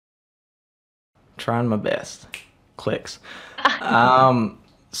Trying my best. Clicks.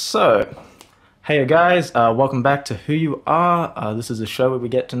 So, hey guys, welcome back to Who You Are. This is a show where we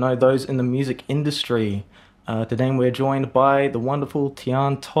get to know those in the music industry. Today we're joined by the wonderful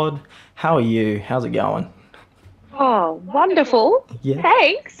Tiarne Todd. How are you? How's it going? Oh, wonderful. Yeah.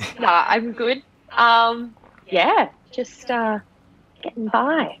 Thanks. No, I'm good. Yeah, just getting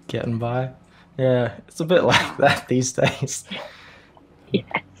by. Getting by? Yeah, it's a bit like that these days. Yes.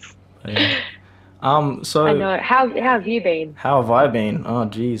 Yeah. I So know. How have you been? how have I been? Oh,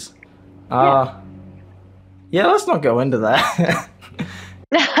 geez. Yeah. Uh, yeah, let's not go into that.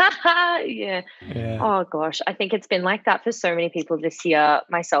 Yeah. Yeah. Oh gosh, I think it's been like that for so many people this year,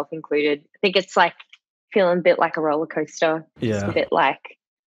 myself included. I think it's like feeling a bit like a roller coaster, just a Yeah. bit like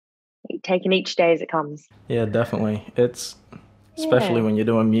taking each day as it comes. Yeah, definitely. It's especially Yeah. when you're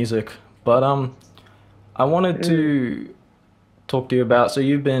doing music. But I wanted Mm. to talk to you about, so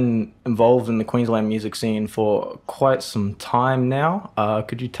you've been involved in the Queensland music scene for quite some time now.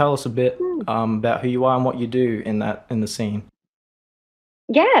 Could you tell us a bit Mm. about who you are and what you do in the scene?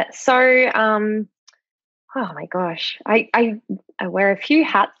 Yeah. So, oh my gosh, I wear a few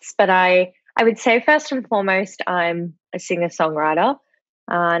hats, but I would say first and foremost, I'm a singer songwriter,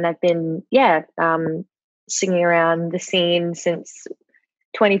 and I've been singing around the scene since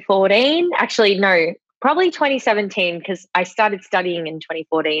 2014. Actually, no, probably 2017 because I started studying in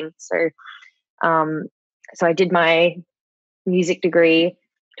 2014. Um, so I did my music degree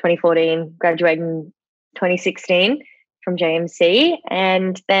 2014, graduated in 2016 from JMC,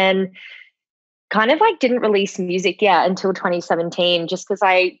 and then kind of like didn't release music yet until 2017 just because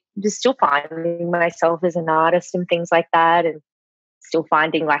I was still finding myself as an artist and things like that, and still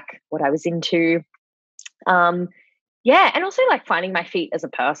finding like what I was into. Um yeah, and also like finding my feet as a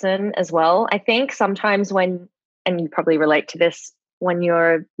person as well. I think sometimes when, and you probably relate to this, when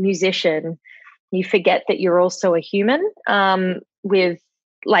you're a musician, you forget that you're also a human, with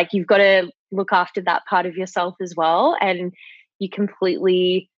like you've got to look after that part of yourself as well, and you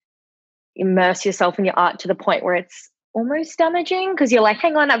completely immerse yourself in your art to the point where it's almost damaging because you're like,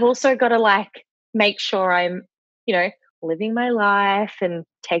 hang on, I've also got to like make sure I'm, you know, living my life and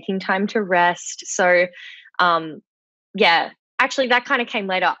taking time to rest. So, um, yeah, actually, that kind of came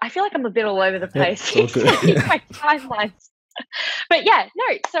later. I feel like I'm a bit all over the Yeah, place it's all good. explaining my timelines, but yeah,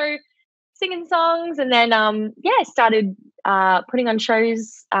 no. So singing songs, and then yeah, I started putting on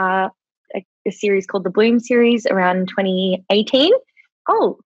shows. A series called the Bloom series around 2018.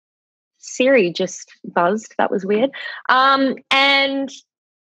 Oh, Siri just buzzed. That was weird. And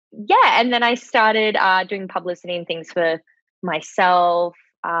yeah, and then I started doing publicity and things for myself.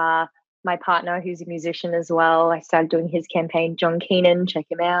 My partner, who's a musician as well, I started doing his campaign, John Keenan, check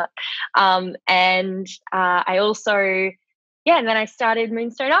him out. And I also, yeah, and then I started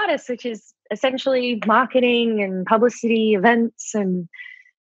Moonstone Artists, which is essentially marketing and publicity events and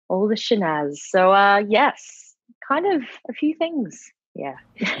all the shenaz. So, yes, kind of a few things. Yeah.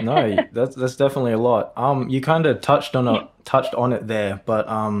 No, that's definitely a lot. You kind of touched on it there, but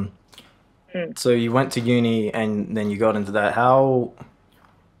Mm. so you went to uni and then you got into that.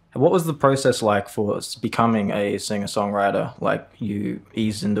 What was the process like for becoming a singer-songwriter? Like you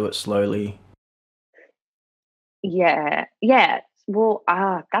eased into it slowly. Yeah, yeah. Well,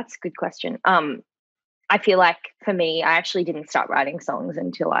 that's a good question. I feel like for me, I actually didn't start writing songs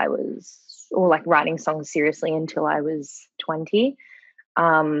until I was, or like writing songs seriously until I was 20.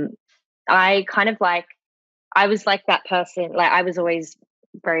 Um, I kind of like, I was like that person. Like I was always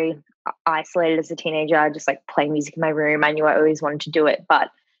very isolated as a teenager. I just like play music in my room. I knew I always wanted to do it, but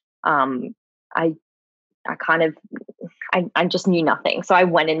um, I I kind of I just knew nothing. So I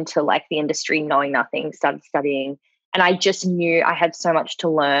went into like the industry knowing nothing, started studying, and I just knew I had so much to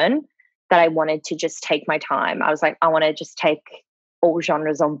learn that I wanted to just take my time. I was like, I want to just take all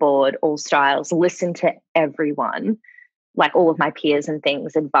genres on board, all styles, listen to everyone, like all of my peers and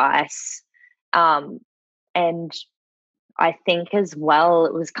things, advice. Um, and I think as well,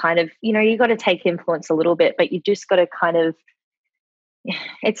 it was kind of, you know, you got to take influence a little bit, but you just got to kind of,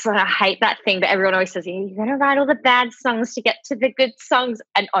 it's I hate that thing, but everyone always says you got to write all the bad songs to get to the good songs.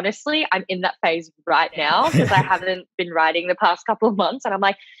 And honestly, I'm in that phase right now because I haven't been writing the past couple of months, and I'm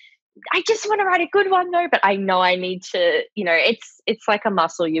like, I just want to write a good one though, but I know I need to. You know, it's like a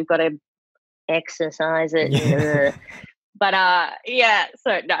muscle. You've got to exercise it. Yeah. But yeah.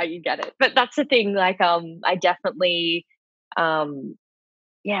 So no, you get it. But that's the thing. Like I definitely um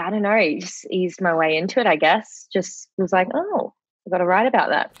yeah, I don't know, just eased my way into it, I guess. Just was like, oh, I've got to write about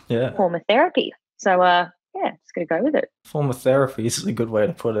that Yeah. form of therapy. So, yeah, just gonna go with it. Form of therapy is a good way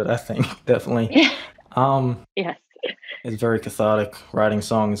to put it, I think. Definitely. Yeah. Um, Yes. it's very cathartic writing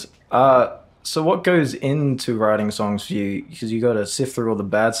songs. So what goes into writing songs for you? Because you got to sift through all the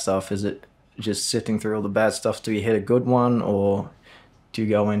bad stuff. Is it just sifting through all the bad stuff till you hit a good one, or do you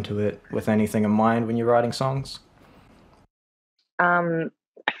go into it with anything in mind when you're writing songs? I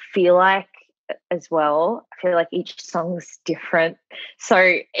feel like as well, I feel like each song's different.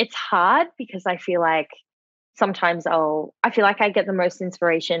 So it's hard because I feel like sometimes I feel like I get the most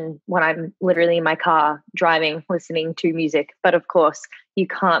inspiration when I'm literally in my car driving, listening to music. But of course, you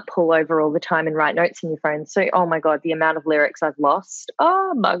can't pull over all the time and write notes in your phone. So, oh my God, the amount of lyrics I've lost.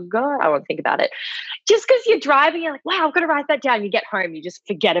 Oh my God, I won't think about it. Just because you're driving, you're like, wow, I've got to write that down. You get home, you just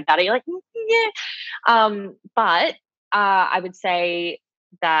forget about it. You're like, yeah. But I would say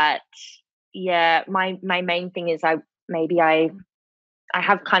that, yeah, my main thing is I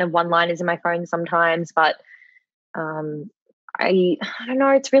have kind of one liners in my phone sometimes, but um, I don't know,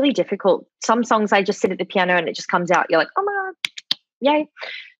 it's really difficult. Some songs I just sit at the piano and it just comes out. You're like, oh my God,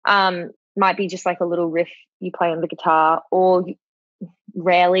 yay. Might be just like a little riff you play on the guitar, or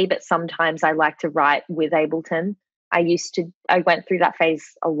rarely, but sometimes I like to write with Ableton. I went through that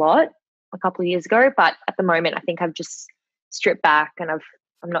phase a lot a couple of years ago, but at the moment, I think I've just stripped back and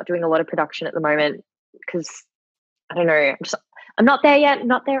I'm not doing a lot of production at the moment because I don't know, I'm not there yet,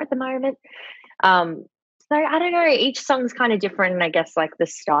 not there at the moment. Um, so I don't know, each song's kind of different, and I guess like the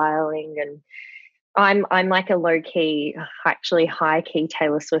styling, and I'm like a low key, actually high key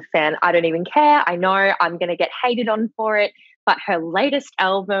Taylor Swift fan. I don't even care. I know I'm gonna get hated on for it, but her latest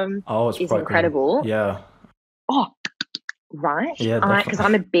album Oh, it's is quite good. incredible. Yeah, Oh, right. yeah, I Because definitely.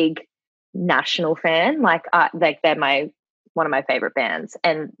 I'm a big National fan. Like they're my one of my favorite bands,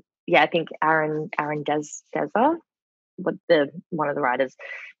 and yeah, I think Aaron Deza, what the one of the writers,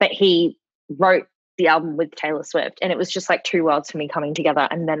 but he wrote the album with Taylor Swift, and it was just like two worlds for me coming together.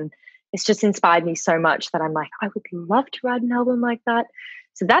 And then it's just inspired me so much that I'm like, I would love to write an album like that.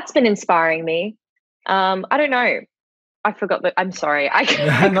 So that's been inspiring me. I don't know. I forgot that. I'm sorry. Yeah,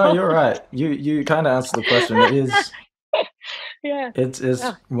 I no, got you're right. You kind of answered the question. It is. yeah. It's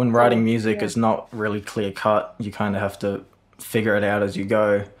Yeah. when It's writing all music, yeah. it's not really clear cut. You kind of have to figure it out as you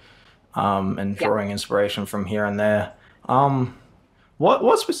go, and Yeah. drawing inspiration from here and there. Um,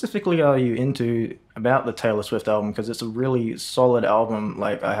 what specifically are you into about the Taylor Swift album? Because it's a really solid album.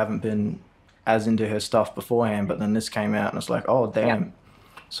 Like I haven't been as into her stuff beforehand, but then this came out and it's like, oh Yeah. damn.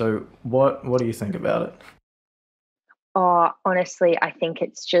 So what do you think about it? Oh, honestly, I think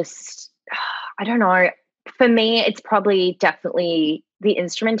it's just, I don't know. For me, it's probably definitely the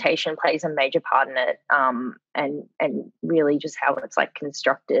instrumentation plays a major part in it. And really just how it's like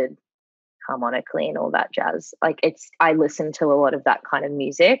constructed harmonically and all that jazz. Like I listen to a lot of that kind of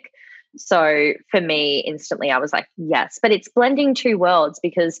music. So for me, instantly I was like, yes, but it's blending two worlds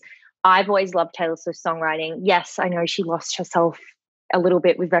because I've always loved Taylor Swift's songwriting. Yes, I know she lost herself a little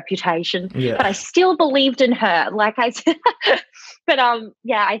bit with Reputation, but Yeah, I still believed in her. Like I said, but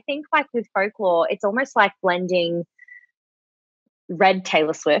yeah, I think like with Folklore, it's almost like blending Red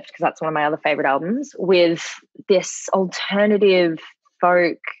Taylor Swift, because that's one of my other favorite albums, with this alternative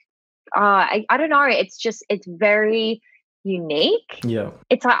folk. I don't know. It's just it's very unique. yeah,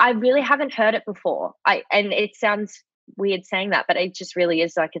 I really haven't heard it before. And it sounds weird saying that, but it just really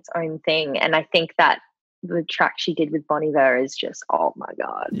is like its own thing. And I think that the track she did with Bon Iver is just, oh my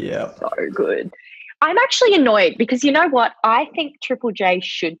God, yeah. so good. I'm actually annoyed because you know what? I think Triple J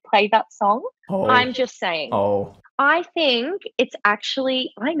should play that song. Oh, I'm just saying. oh, I think it's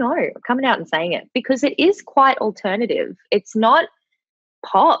actually, I know, I'm coming out and saying it because it is quite alternative. It's not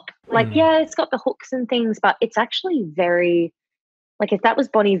pop. Like, mm, yeah, it's got the hooks and things, but it's actually very like if that was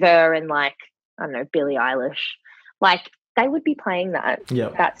Bon Iver and like I don't know Billie Eilish, like they would be playing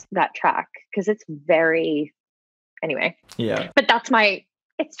yeah, that track because it's very anyway. yeah. But that's my.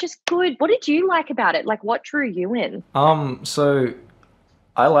 It's just good. What did you like about it? Like, what drew you in? So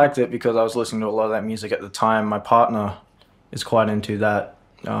I liked it because I was listening to a lot of that music at the time. My partner is quite into that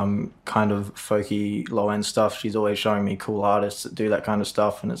kind of folky low end stuff. She's always showing me cool artists that do that kind of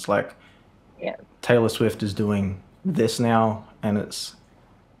stuff, and it's like Yeah, Taylor Swift is doing this now, and it's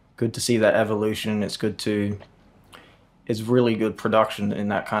good to see that evolution. It's really good production in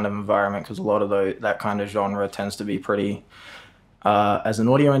that kind of environment because a lot of that kind of genre tends to be pretty. As an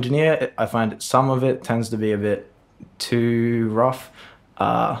audio engineer, I find some of it tends to be a bit too rough,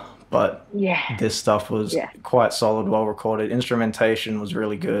 but yeah, this stuff was yeah, quite solid, well recorded. Instrumentation was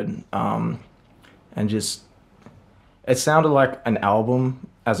really good, and just it sounded like an album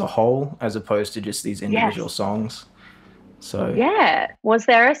as a whole, as opposed to just these individual yes, songs. So, yeah. Was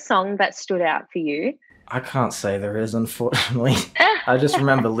there a song that stood out for you? I can't say there is, unfortunately. I just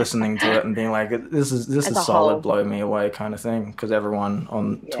remember listening to it and being like, this As is a solid, whole. blow me away kind of thing. Because everyone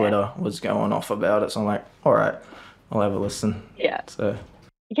on Yeah. Twitter was going off about it. So I'm like, all right, I'll have a listen. Yeah. So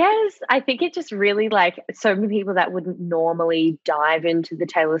Yes, I think it just really like so many people that wouldn't normally dive into the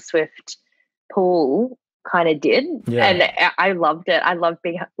Taylor Swift pool kind of did. yeah, And I loved it. I love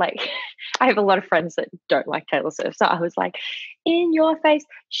being like, I have a lot of friends that don't like Taylor Swift. So I was like, in your face,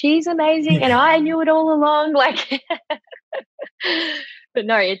 she's amazing. And I knew it all along. Like, but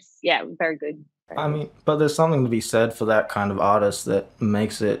no, it's, yeah, very good. Very I good. mean, but there's something to be said for that kind of artist that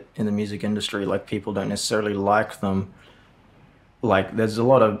makes it in the music industry. Like people don't necessarily like them. Like there's a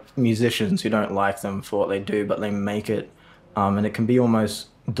lot of musicians who don't like them for what they do, but they make it, and it can be almost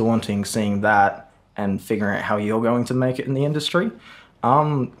daunting seeing that and figuring out how you're going to make it in the industry.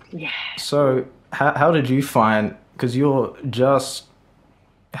 Um, Yeah. so how did you find? Because you're just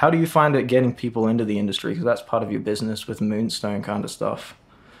how do you find it getting people into the industry? Because that's part of your business with Moonstone kind of stuff.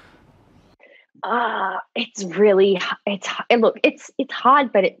 It's really, look, it's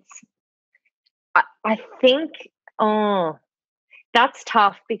hard, but I think, oh, that's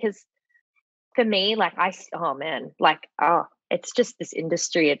tough because for me, like oh man, like it's just this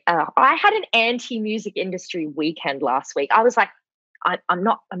industry. I had an anti-music industry weekend last week. I was like, I'm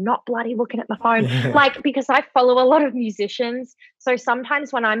not bloody looking at my phone, Yeah, like because I follow a lot of musicians. So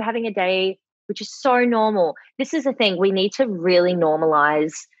sometimes when I'm having a day, which is so normal, this is the thing we need to really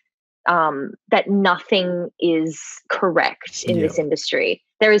normalize that nothing is correct in yeah, this industry.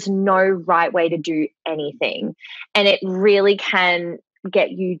 There is no right way to do anything. And it really can get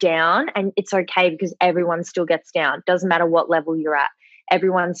you down. And it's okay because everyone still gets down. Doesn't matter what level you're at.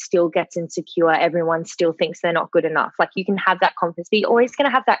 Everyone still gets insecure. Everyone still thinks they're not good enough. Like you can have that confidence, but you're always going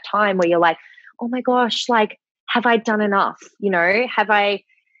to have that time where you're like, oh my gosh, like, have I done enough? Have I,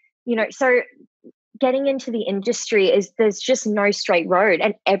 so getting into the industry is there's just no straight road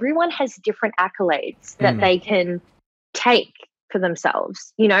and everyone has different accolades that mm, they can take for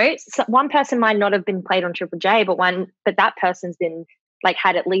themselves. So one person might not have been played on Triple J, but that person's been like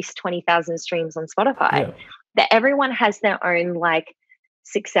had at least 20,000 streams on Spotify. yeah. That everyone has their own like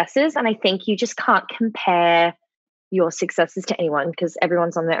successes and I think you just can't compare your successes to anyone because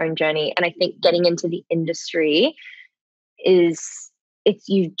everyone's on their own journey and I think getting into the industry is it's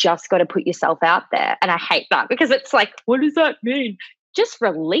you've just got to put yourself out there. And I hate that because it's like, what does that mean? Just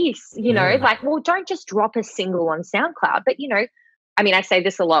release, Yeah. like, well, don't just drop a single on SoundCloud. But I mean, I say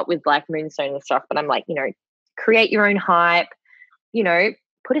this a lot with like Moonstone and stuff, but I'm like, create your own hype, you know,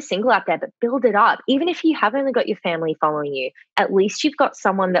 put a single out there, but build it up. Even if you have only got your family following you, at least you've got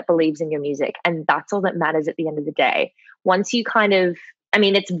someone that believes in your music. And that's all that matters at the end of the day. Once you kind of, I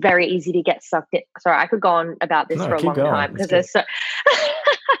mean, it's very easy to get sucked in. Sorry, I could go on about this No, for a keep long going. time It's because good. there's so,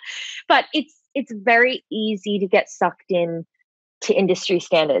 but it's very easy to get sucked in to industry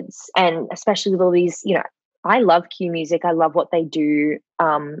standards. And especially with all these, I love Q Music. I love what they do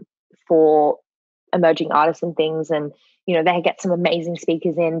for emerging artists and things. And, they get some amazing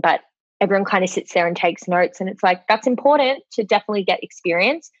speakers in, but everyone kind of sits there and takes notes. And it's like, that's important to definitely get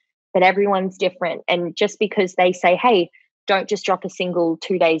experience, but everyone's different. And just because they say, hey, don't just drop a single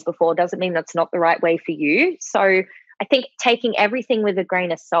 2 days before doesn't mean that's not the right way for you. So I think taking everything with a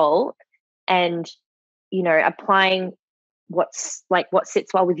grain of salt and, applying what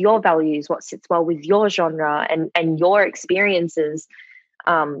sits well with your values, what sits well with your genre and your experiences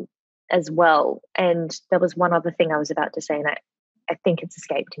um, as well. And there was one other thing I was about to say, and I think it's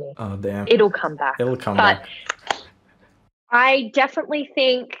escaped me. Oh, damn. It'll come back. It'll come But back. I definitely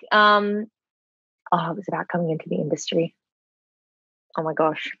think, it was about coming into the industry. Oh my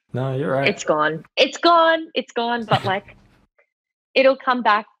gosh, No, you're right. it's gone. It's gone. It's gone. But like, it'll come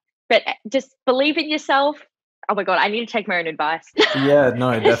back. But just believe in yourself. Oh my God, I need to take my own advice. Yeah,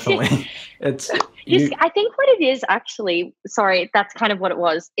 no, definitely. It's Just, you. I think what it is actually, sorry, that's kind of what it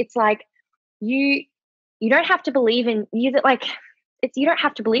was. It's like you, you don't have to believe in you that like, you don't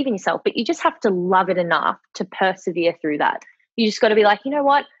have to believe in yourself, but you just have to love it enough to persevere through that. You just got to be like, you know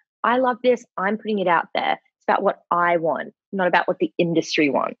what? I love this. I'm putting it out there. It's about what I want, not about what the industry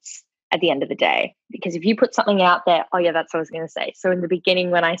wants at the end of the day. Because if you put something out there, oh yeah, that's what I was going to say. So in the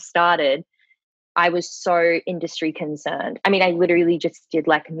beginning, when I started, I was so industry concerned. I mean, I literally just did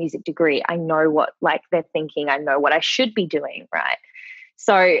like a music degree. I know what like they're thinking. I know what I should be doing, right?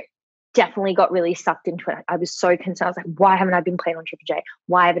 So definitely got really sucked into it. I was so concerned. I was like, why haven't I been playing on Triple J?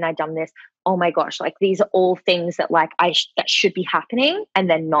 Why haven't I done this? Oh my gosh, like these are all things that like that should be happening and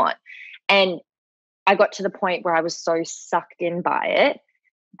they're not. And I got to the point where I was so sucked in by it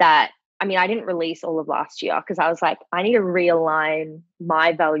that I mean, I didn't release all of last year because I was like, I need to realign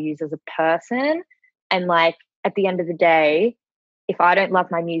my values as a person And like at the end of the day, if I don't love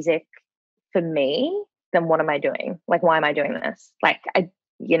my music for me, then what am I doing? Like, why am I doing this? Like,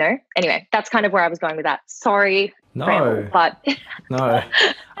 anyway, that's kind of where I was going with that. Sorry, ramble, No, but no.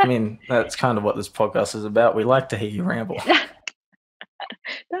 I mean, that's kind of what this podcast is about. We like to hear you ramble.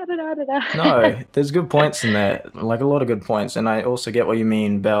 da, da, da, da, da. No, there's good points in there, like a lot of good points, and I also get what you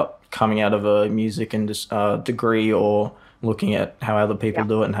mean about coming out of a music degree or looking at how other people Yeah.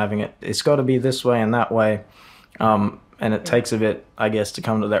 do it and having it. It's got to be this way and that way, and it takes a bit, I guess, to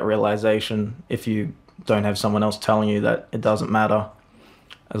come to that realization if you don't have someone else telling you that it doesn't matter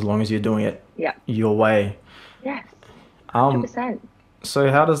as long as you're doing it Yeah. your way. Yes. Um, 100%.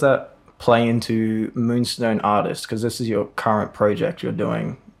 so how does that play into Moonstone Artists? Because this is your current project you're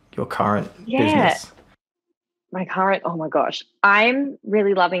doing, your current Yeah. business. My current, oh my gosh, I'm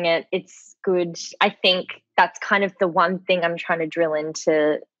really loving it. It's good. I think that's kind of the one thing I'm trying to drill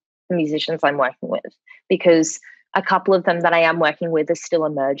into the musicians I'm working with, because a couple of them that I am working with are still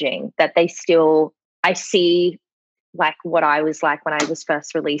emerging, that I see like what I was like when I was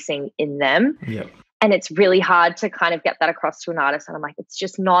first releasing in them. Yep. And it's really hard to kind of get that across to an artist. And I'm like, it's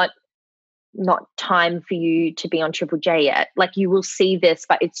just not time for you to be on Triple J yet. Like, you will see this,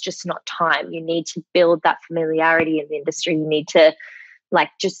 but it's just not time. You need to build that familiarity in the industry. You need to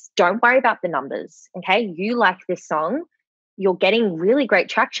just don't worry about the numbers. Okay. You like this song. You're getting really great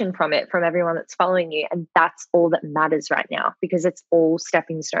traction from it, from everyone that's following you. And that's all that matters right now, because it's all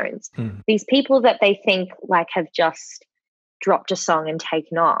stepping stones. These people that they think like have just dropped a song and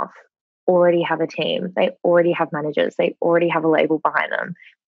taken off already have a team. They already have managers. They already have a label behind them.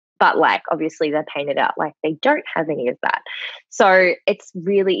 But like, obviously they're painted out like they don't have any of that. So it's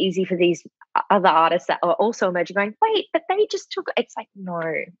really easy for these other artists that are also emerging going, wait, but they just took, it's like, no,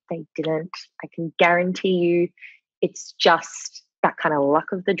 they didn't. I can guarantee you it's just that kind of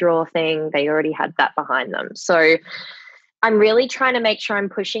luck of the draw thing. They already had that behind them. So I'm really trying to make sure I'm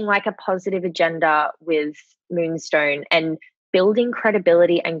pushing like a positive agenda with Moonstone and building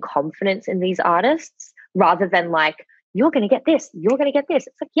credibility and confidence in these artists, rather than like, you're going to get this, you're going to get this.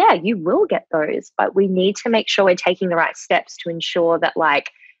 It's like, yeah, you will get those, but we need to make sure we're taking the right steps to ensure that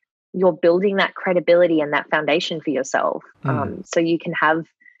like you're building that credibility and that foundation for yourself. So you can have,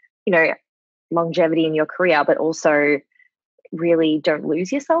 longevity in your career, but also really don't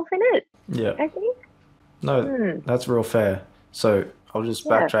lose yourself in it. Yeah. I think. No, that's real fair. So I'll just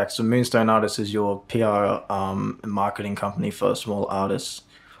backtrack. So Moonstone Artists is your PR and marketing company for small artists.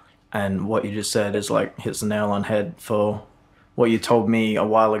 And what you just said is like hits the nail on head for what you told me a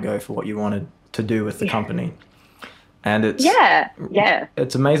while ago for what you wanted to do with the company. And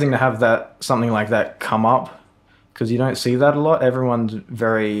it's amazing to have something like that come up, because you don't see that a lot.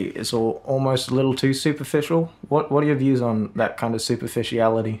 It's all almost a little too superficial. What are your views on that kind of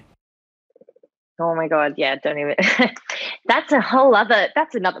superficiality? Oh my God. Yeah. Don't even, that's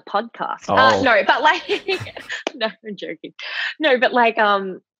another podcast. Oh. No, but like, no, I'm joking. No, but like,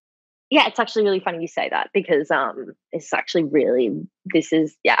 yeah, it's actually really funny you say that, because it's actually this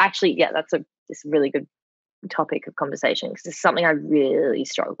is a really good topic of conversation, because it's something I really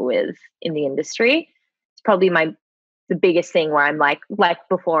struggle with in the industry. It's probably the biggest thing where I'm like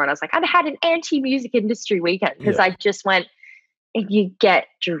before, and I was like, I've had an anti-music industry weekend, because I just went, and you get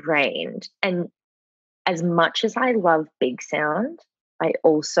drained. And as much as I love big sound, I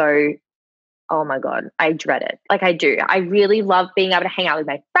also, oh my God, I dread it. Like, I do. I really love being able to hang out with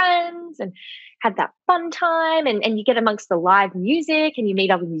my friends and have that fun time. And you get amongst the live music and you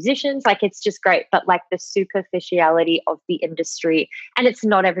meet other musicians. Like, it's just great. But like the superficiality of the industry, and it's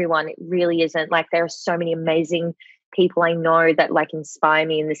not everyone. It really isn't. Like, there are so many amazing people I know that like inspire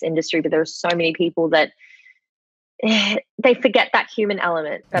me in this industry, but there are so many people that they forget that human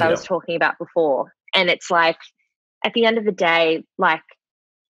element that I was talking about before. And it's like, at the end of the day, like,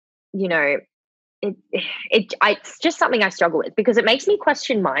 it's just something I struggle with, because it makes me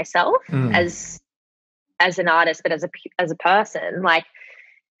question myself as an artist, but as a person. Like,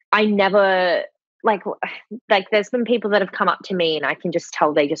 I never like there's been people that have come up to me and I can just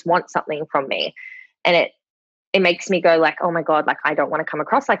tell they just want something from me, and it makes me go like, oh my God, like I don't want to come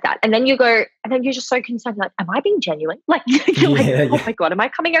across like that. And then you're just so concerned, like, am I being genuine? Like, you're oh my God, am I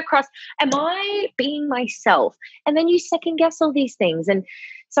coming across? Am I being myself? And then you second guess all these things. And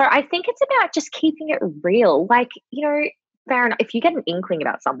so I think it's about just keeping it real. Like, fair enough. If you get an inkling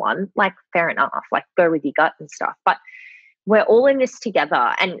about someone, like, fair enough, like go with your gut and stuff. But we're all in this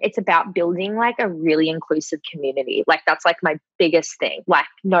together, and it's about building like a really inclusive community. Like, that's like my biggest thing. Like,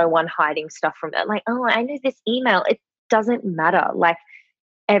 no one hiding stuff from it. Like, oh, I know this email. It doesn't matter. Like,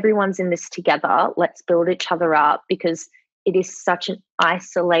 everyone's in this together. Let's build each other up, because it is such an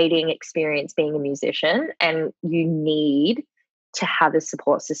isolating experience being a musician, and you need to have a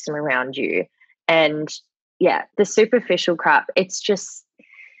support system around you. And yeah, the superficial crap, it's just,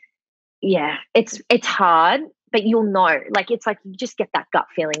 yeah, it's hard, but you'll know. Like, it's like you just get that gut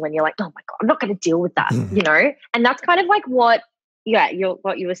feeling when you're like, oh my God, I'm not going to deal with that, you know? And that's kind of like what, yeah,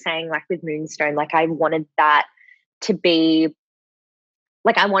 what you were saying, like with Moonstone, like I wanted that to be,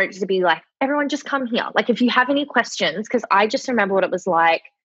 like, I wanted it to be like, everyone just come here. Like, if you have any questions, because I just remember what it was like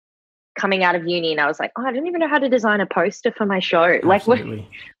coming out of uni, and I was like, oh, I don't even know how to design a poster for my show. Like, Absolutely.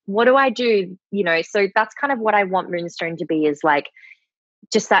 what do I do? You know, so that's kind of what I want Moonstone to be, is like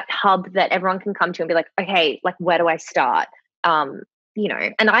just that hub that everyone can come to and be like, okay, like, where do I start? You know,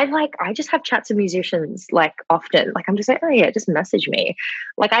 and I just have chats with musicians like often. Like, I'm just like, oh yeah, just message me.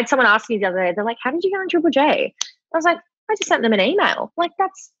 Like, I had someone ask me the other day, they're like, how did you get on Triple J? I was like, I just sent them an email. Like,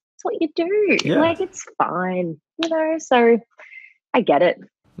 that's what you do. Yeah. Like, it's fine, you know. So I get it.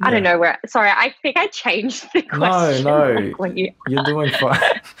 I don't Yeah. know where. Sorry, I think I changed the question. No, Like, when you're doing fine.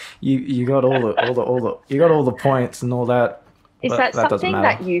 You got you got all the points and all that. is But that that doesn't something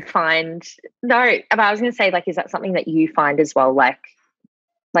that matter. you find? No, but I was going to say, like, is that something that you find as well? Like,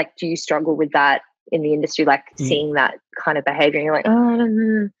 do you struggle with that in the industry? Like, Y- seeing that kind of behavior, and you're like, oh, I don't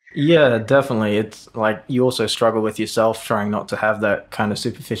know. Yeah, definitely. It's like you also struggle with yourself trying not to have that kind of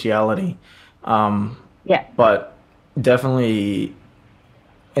superficiality. Um, Yeah, but definitely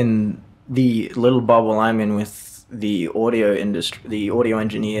in the little bubble I'm in with the audio industry, the audio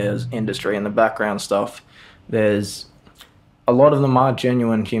engineers industry and the background stuff, there's a lot of them are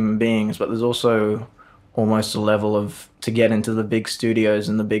genuine human beings, but there's also almost a level of to get into the big studios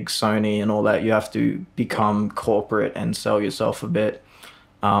and the big Sony and all that, you have to yeah. become corporate and sell yourself a bit,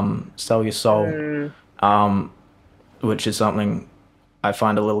 sell your soul, Mm, um, which is something I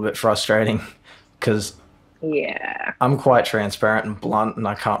find a little bit frustrating because yeah. I'm quite transparent and blunt and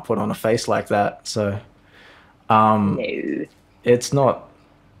I can't put on a face like that. So um, No. it's not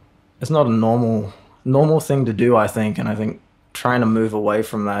it's not a normal thing to do, I think, and I think trying to move away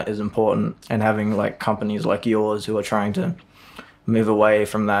from that is important, and having like companies like yours who are trying to move away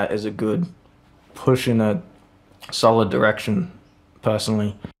from that is a good push in a solid direction,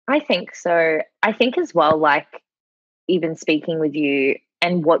 personally. I think so. I think as well, like, even speaking with you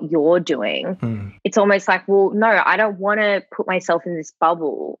and what you're doing, Hmm. it's almost like, well, no, I don't want to put myself in this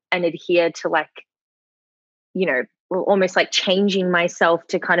bubble and adhere to, like, you know, well, almost like changing myself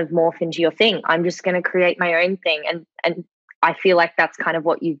to kind of morph into your thing. I'm just going to create my own thing, and I feel like that's kind of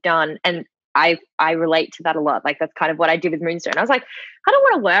what you've done, and I relate to that a lot. Like, that's kind of what I did with Moonstone. I was like, I don't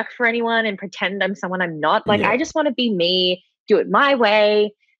want to work for anyone and pretend I'm someone I'm not. Like, I Yeah. just want to be me, do it my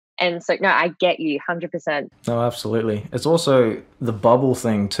way. And so, no, I get you 100%. No, absolutely. It's also the bubble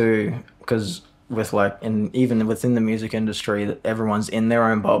thing too, because with like, in even within the music industry, that everyone's in their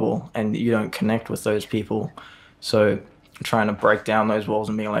own bubble, and you don't connect with those people. So trying to break down those walls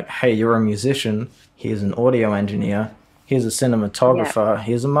and being like, hey, you're a musician. Here's an audio engineer. Here's a Yeah. cinematographer.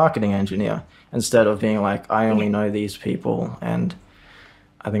 Here's a marketing engineer. Instead of being like, I only Yeah. know these people, and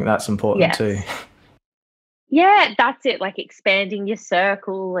I think that's important too. Yes. Yeah, that's it. Like, expanding your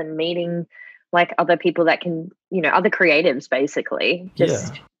circle and meeting like other people that can, you know, other creatives, basically, Yeah.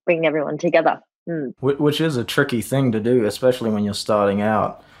 just bring everyone together. Mm. Which is a tricky thing to do, especially when you're starting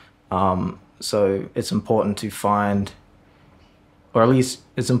out. So it's important to find, or at least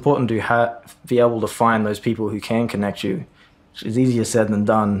it's important to be able to find those people who can connect you. Which is easier said than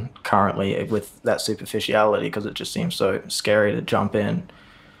done currently with that superficiality because it just seems so scary to jump in.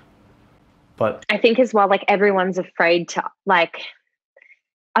 But I think as well, like, everyone's afraid to, like,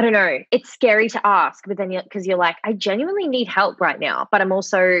 I don't know, it's scary to ask, but then because you're like, I genuinely need help right now, but I'm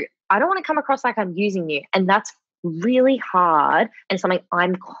also, I don't want to come across like I'm using you. And that's really hard and something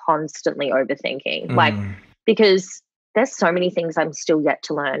I'm constantly overthinking. Like, mm, because there's so many things I'm still yet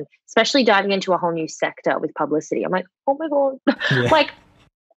to learn, especially diving into a whole new sector with publicity. I'm like, oh my God. yeah, Like,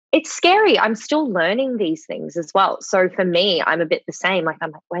 it's scary. I'm still learning these things as well. So for me, I'm a bit the same. Like,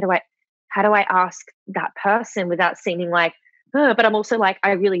 I'm like, how do I ask that person without seeming like, oh, but I'm also like,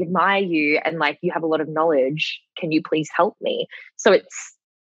 I really admire you and like you have a lot of knowledge. Can you please help me? So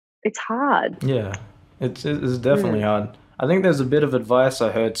it's hard. yeah, it's definitely Mm. hard. I think there's a bit of advice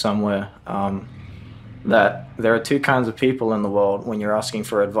I heard somewhere, that there are two kinds of people in the world when you're asking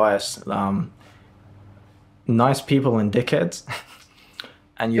for advice. Nice people and dickheads.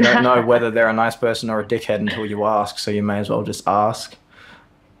 And you don't know whether they're a nice person or a dickhead until you ask, so you may as well just ask.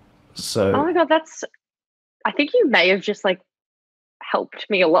 Oh So, my God, I think you may have just like helped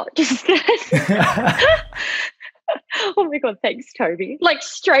me a lot just then. Oh my God, thanks, Toby. Like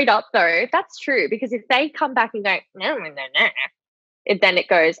straight up though, that's true. Because if they come back and go, no, no, no, no, then it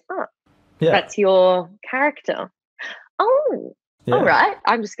goes, oh, Yeah. that's your character. Oh, all Yeah. right.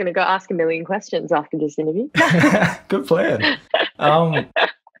 I'm just going to go ask a million questions after this interview. Good plan. Um,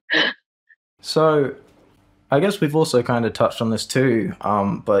 so I guess we've also kind of touched on this too,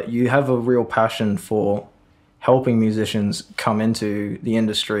 but you have a real passion for helping musicians come into the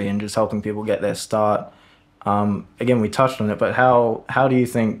industry and just helping people get their start. Again, we touched on it, but how do you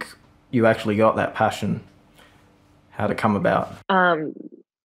think you actually got that passion? How to come about? um,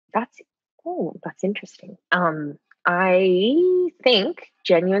 that's that's interesting. I think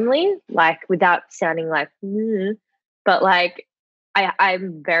genuinely, like without sounding like, but like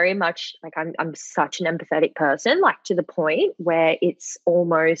I'm very much like I'm such an empathetic person, like to the point where it's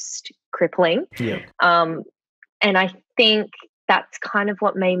almost crippling. Yeah. And I think that's kind of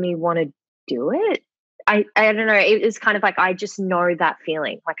what made me want to do it. I don't know. It was kind of like I just know that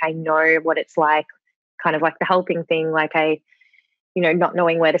feeling. Like I know what it's like, kind of like the helping thing. Like not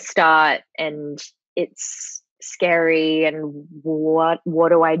knowing where to start, and it's scary, and what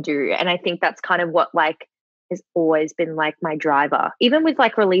do I do? And I think that's kind of what like has always been like my driver. Even with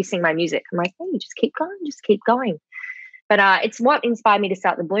like releasing my music, I'm like, hey, just keep going, just keep going. But it's what inspired me to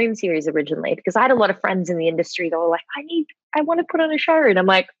start the Bloom series originally, because I had a lot of friends in the industry that were like, I want to put on a show. And I'm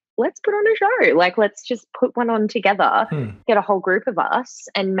like, let's put on a show. Like, let's just put one on together, get a whole group of us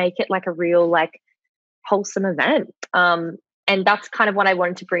and make it like a real, like wholesome event. And that's kind of what I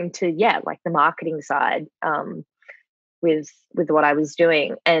wanted to bring to, like the marketing side, with what I was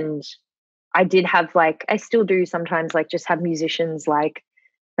doing. And I did have like, I still do sometimes like just have musicians like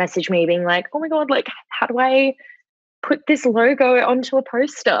message me being like, oh my God, like, how do I put this logo onto a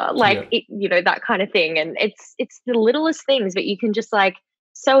poster, Yeah. like that kind of thing. And it's the littlest things, but you can just like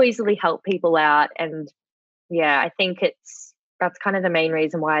so easily help people out. And I think that's kind of the main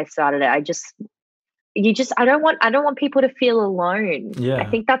reason why I started it. I don't want people to feel alone. I Yeah.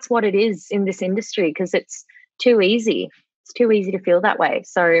 think that's what it is in this industry, because it's too easy. It's too easy to feel that way.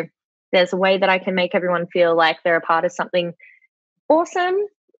 So there's a way that I can make everyone feel like they're a part of something awesome.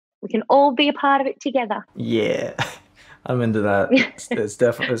 We can all be a part of it together. Yeah. I'm into that. It's Yeah.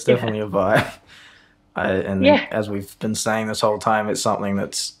 definitely a vibe. And Yeah. as we've been saying this whole time, it's something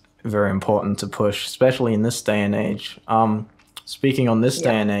that's very important to push, especially in this day and age. Speaking on this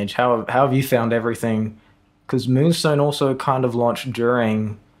day Yep. and age, how have you found everything? Because Moonstone also kind of launched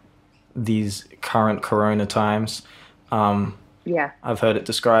during these current Corona times. Yeah. I've heard it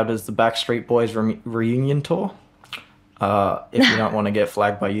described as the Backstreet Boys reunion tour. If you don't want to get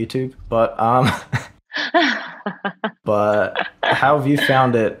flagged by YouTube, but how have you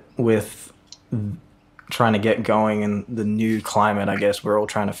found it with trying to get going in the new climate? I guess we're all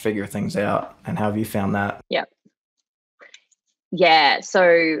trying to figure things out. And how have you found that? Yep. Yeah.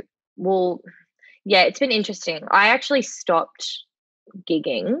 So, well, it's been interesting. I actually stopped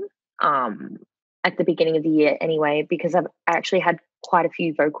gigging at the beginning of the year anyway, because I actually had quite a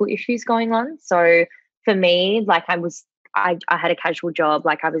few vocal issues going on. So for me, like I had a casual job.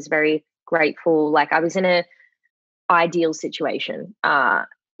 Like I was very grateful. Like I was in a ideal situation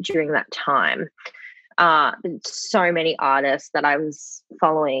during that time. So many artists that I was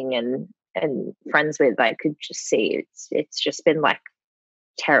following and friends with, I could just see it's just been like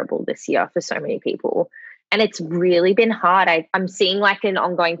terrible this year for so many people. And it's really been hard. I'm seeing like an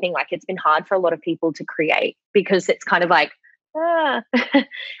ongoing thing, like it's been hard for a lot of people to create, because it's kind of like,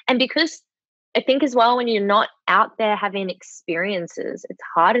 and because I think as well, when you're not out there having experiences, it's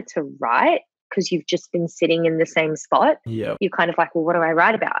harder to write, because you've just been sitting in the same spot. Yeah. You're kind of like, well, what do I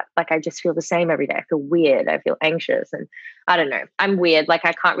write about? Like, I just feel the same every day. I feel weird. I feel anxious. And I don't know. I'm weird. Like,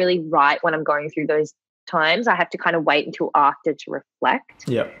 I can't really write when I'm going through those times. I have to kind of wait until after to reflect.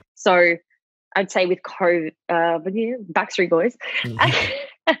 Yeah. So I'd say with Backstreet Boys,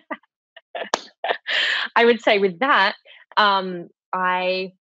 I would say with that,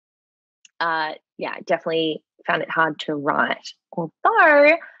 I definitely found it hard to write.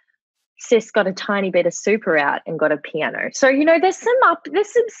 Although Sis got a tiny bit of super out and got a piano. So, there's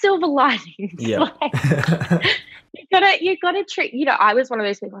some silver linings. Yeah. Like, you gotta treat, I was one of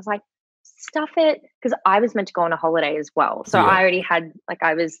those people. I was like, stuff it, because I was meant to go on a holiday as well. So Yeah. I already had, like,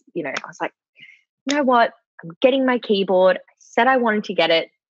 I was like, you know what? I'm getting my keyboard. I said I wanted to get it.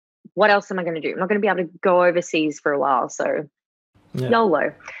 What else am I going to do? I'm not going to be able to go overseas for a while. So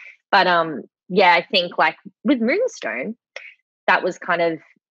YOLO. But I think like with Moonstone, that was kind of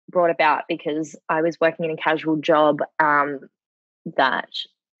brought about because I was working in a casual job that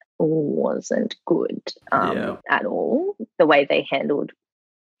wasn't good at all, the way they handled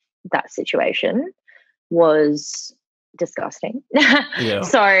that situation. was disgusting. Yeah.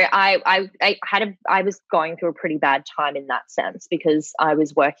 So I was going through a pretty bad time in that sense, because I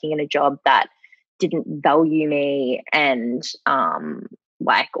was working in a job that didn't value me, and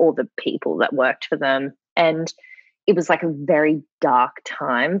like all the people that worked for them. And it was like a very dark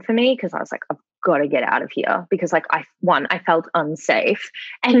time for me, because I was like, I've got to get out of here, because like I felt unsafe,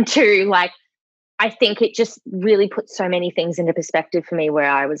 and two, like I think it just really put so many things into perspective for me, where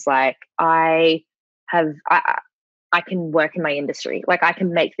I was like, I can work in my industry. Like I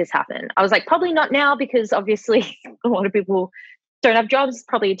can make this happen. I was like, probably not now, because obviously a lot of people don't have jobs. It's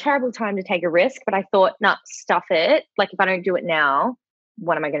probably a terrible time to take a risk. But I thought, nah, stuff it. Like if I don't do it now,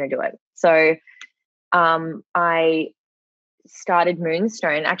 when am I going to do it? So I started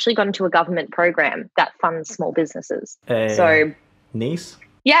Moonstone, actually got into a government program that funds small businesses. So Niece?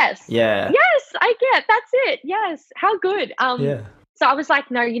 yes. Yeah. Yes, I get. That's it. Yes. How good. Yeah. So I was like,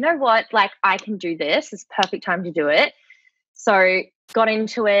 no, you know what? Like I can do this. It's perfect time to do it. So got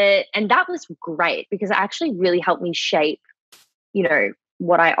into it, and that was great, because it actually really helped me shape, you know,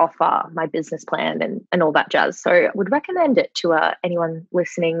 what I offer, my business plan, and all that jazz. So I would recommend it to anyone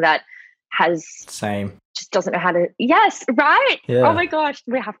listening that has Same. just doesn't know how to. Yes, right. Yeah. Oh my gosh,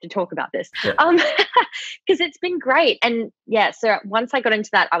 we have to talk about this. Yeah. Because it's been great. And yeah, so once I got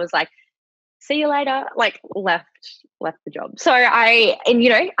into that, I was like, see you later. Like left the job. So I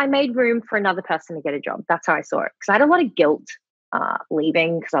made room for another person to get a job. That's how I saw it, because I had a lot of guilt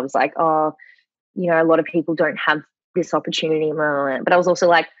leaving, because I was like, oh, a lot of people don't have this opportunity, but I was also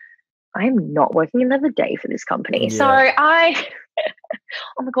like, I'm not working another day for this company. Yeah. So I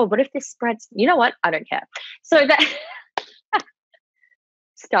oh my God, what if this spreads? You know what? I don't care. So that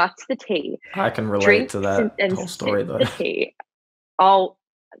starts the tea. I can relate Drinks to that and whole story though. the tea. Oh,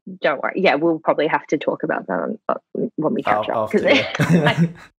 don't worry. Yeah, we'll probably have to talk about that when we catch up. After, yeah.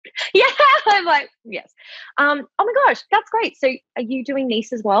 Yeah, I'm like, yes. Oh my gosh, that's great. So are you doing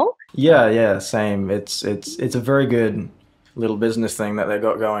Nice as well? Yeah, same. It's a very good little business thing that they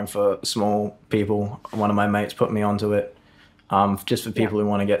got going for small people. One of my mates put me onto it, just for people who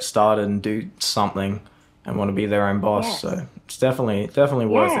want to get started and do something and want to be their own boss. Yes. So it's definitely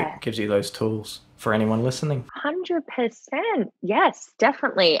worth it. It gives you those tools for anyone listening. 100%. Yes,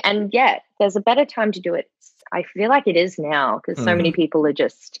 definitely. And yeah, there's a better time to do it. I feel like it is now, because so many people are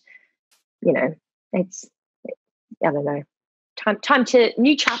just, it's, I don't know, time to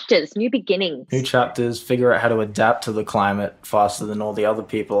new chapters, new beginnings. New chapters, figure out how to adapt to the climate faster than all the other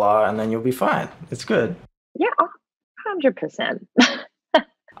people are, and then you'll be fine. It's good. Yeah, 100%.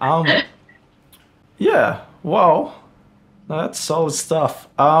 Yeah, well, that's solid stuff.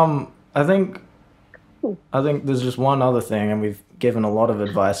 I think there's just one other thing, and we've given a lot of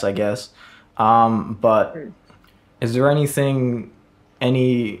advice, I guess. But is there any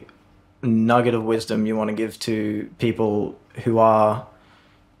nugget of wisdom you want to give to people who are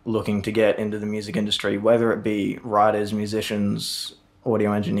looking to get into the music industry, whether it be writers, musicians,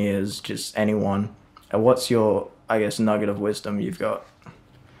 audio engineers, just anyone? And what's your, I guess, nugget of wisdom you've got?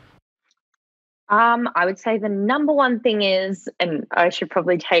 I would say the number one thing is, and I should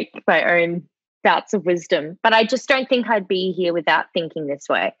probably take my own bouts of wisdom, but I just don't think I'd be here without thinking this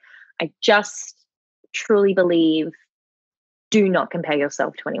way. I just truly believe, do not compare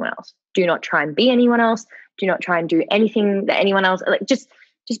yourself to anyone else. Do not try and be anyone else. Do not try and do anything that anyone else, like just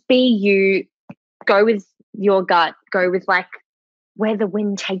be you. Go with your gut. Go with like where the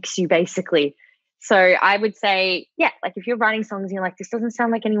wind takes you, basically. So I would say, yeah, like if you're writing songs and you're like, this doesn't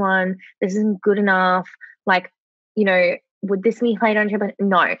sound like anyone, this isn't good enough, like, would this be played on your,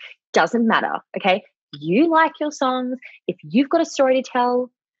 no, doesn't matter. Okay. You like your songs. If you've got a story to tell,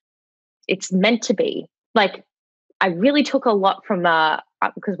 it's meant to be. Like, I really took a lot from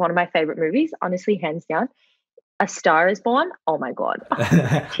because one of my favorite movies, honestly, hands down, A Star Is Born. Oh my God,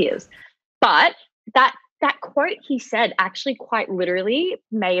 tears. But that quote he said actually quite literally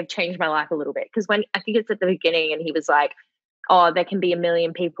may have changed my life a little bit, because when I think it's at the beginning, and he was like, oh, there can be a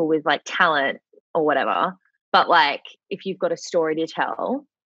million people with like talent or whatever, but like if you've got a story to tell,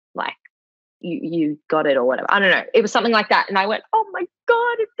 like you got it or whatever. I don't know. It was something like that. And I went, oh my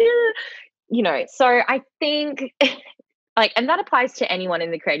God, it did. So I think like, and that applies to anyone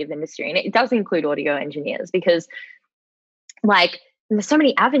in the creative industry. And it does include audio engineers, because like there's so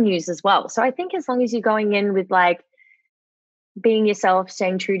many avenues as well. So I think as long as you're going in with like being yourself,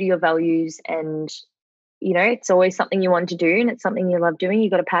 staying true to your values, and, it's always something you want to do and it's something you love doing,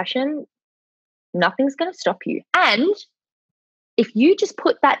 you've got a passion, nothing's going to stop you. And if you just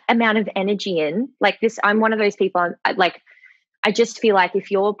put that amount of energy in, like this, I'm one of those people, I just feel like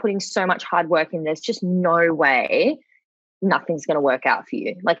if you're putting so much hard work in, there's just no way nothing's going to work out for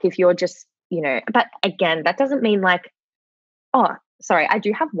you. Like if you're just but again, that doesn't mean like, oh, sorry, I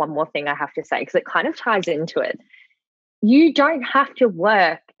do have one more thing I have to say because it kind of ties into it. You don't have to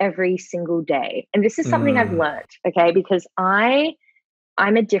work every single day. And this is something I've learned, okay? Because I'm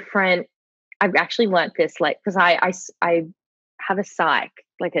a different, I've actually learned this, like, because I have a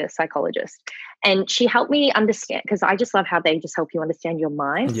like a psychologist, and she helped me understand, because I just love how they just help you understand your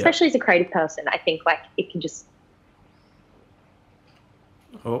mind, especially as a creative person. I think like it can just.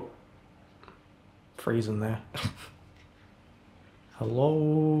 Oh, freezing there.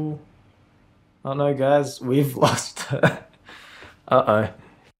 Hello. Oh no, guys, we've lost her. Uh-oh.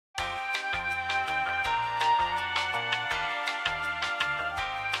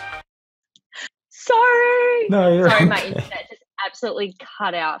 Sorry. No, you're sorry, okay. my internet just absolutely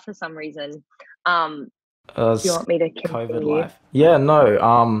cut out for some reason. Do you want me to continue? COVID life. Yeah,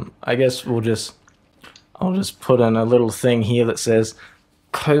 no, I guess I'll just put in a little thing here that says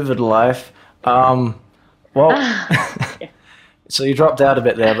COVID life. Well, Yeah. so you dropped out a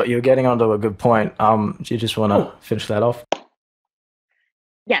bit there, but you were getting onto a good point. Do you just want to finish that off?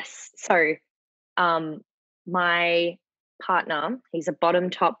 Yes. So, my partner, he's a bottom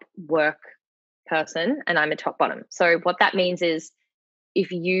top work person, and I'm a top bottom. So what that means is,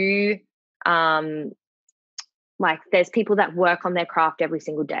 if you like, there's people that work on their craft every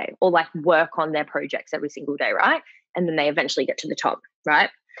single day, or like work on their projects every single day, right? And then they eventually get to the top, right?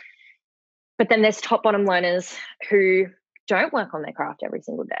 But then there's top bottom learners who don't work on their craft every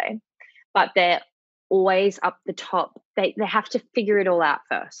single day, but they're always up the top. They have to figure it all out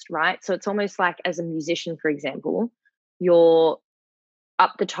first, right? So it's almost like, as a musician, for example, you're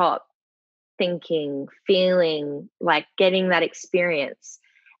up the top, thinking, feeling, like getting that experience.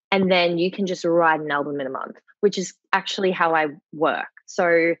 And then you can just write an album in a month, which is actually how I work.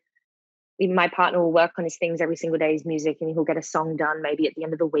 So my partner will work on his things every single day, his music, and he'll get a song done maybe at the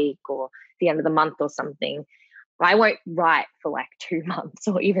end of the week or the end of the month or something. I won't write for like 2 months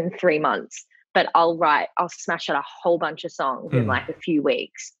or even 3 months, but I'll smash out a whole bunch of songs in like a few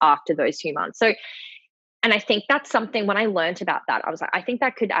weeks after those 2 months. So, and I think that's something, when I learned about that, I was like, I think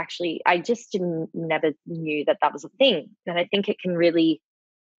that could actually, I just never knew that was a thing. And I think it can really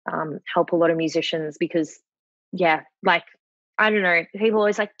help a lot of musicians, because, yeah, like, I don't know, people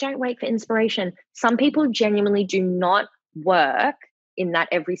always like, don't wait for inspiration. Some people genuinely do not work in that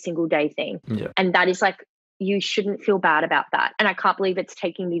every single day thing. Yeah. And that is like, you shouldn't feel bad about that. And I can't believe it's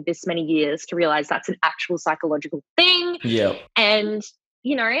taking me this many years to realize that's an actual psychological thing. Yeah. And,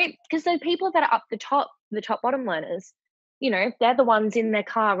 because the people that are up the top bottom learners, they're the ones in their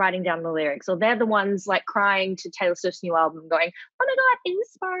car writing down the lyrics, or they're the ones like crying to Taylor Swift's new album going, oh my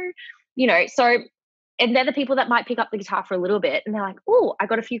God, inspo, so, and they're the people that might pick up the guitar for a little bit and they're like, oh, I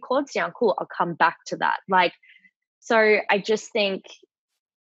got a few chords down. Cool. I'll come back to that. Like, so I just think,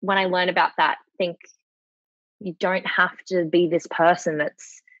 when I learn about that, think you don't have to be this person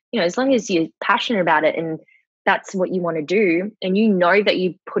that's, as long as you're passionate about it and that's what you want to do, and that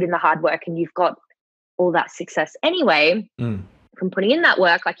you put in the hard work and you've got all that success anyway from putting in that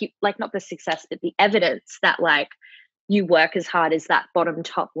work, like not the success, but the evidence that like you work as hard as that bottom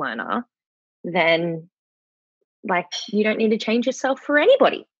top learner, then like you don't need to change yourself for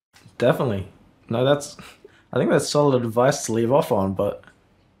anybody. Definitely. No, I think that's solid advice to leave off on, but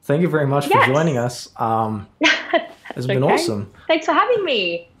thank you very much for joining us. It's been awesome. Thanks for having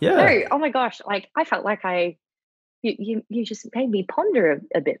me. Yeah. No, oh my gosh. Like, I felt like you just made me ponder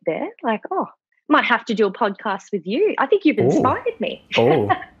a bit there. Like, oh, might have to do a podcast with you. I think you've inspired me.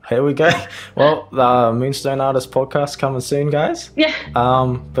 Here we go. Well, the Moonstone Artists podcast coming soon, guys. Yeah.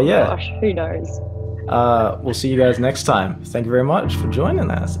 But yeah. Gosh, who knows? We'll see you guys next time. Thank you very much for joining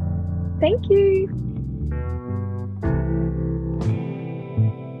us. Thank you.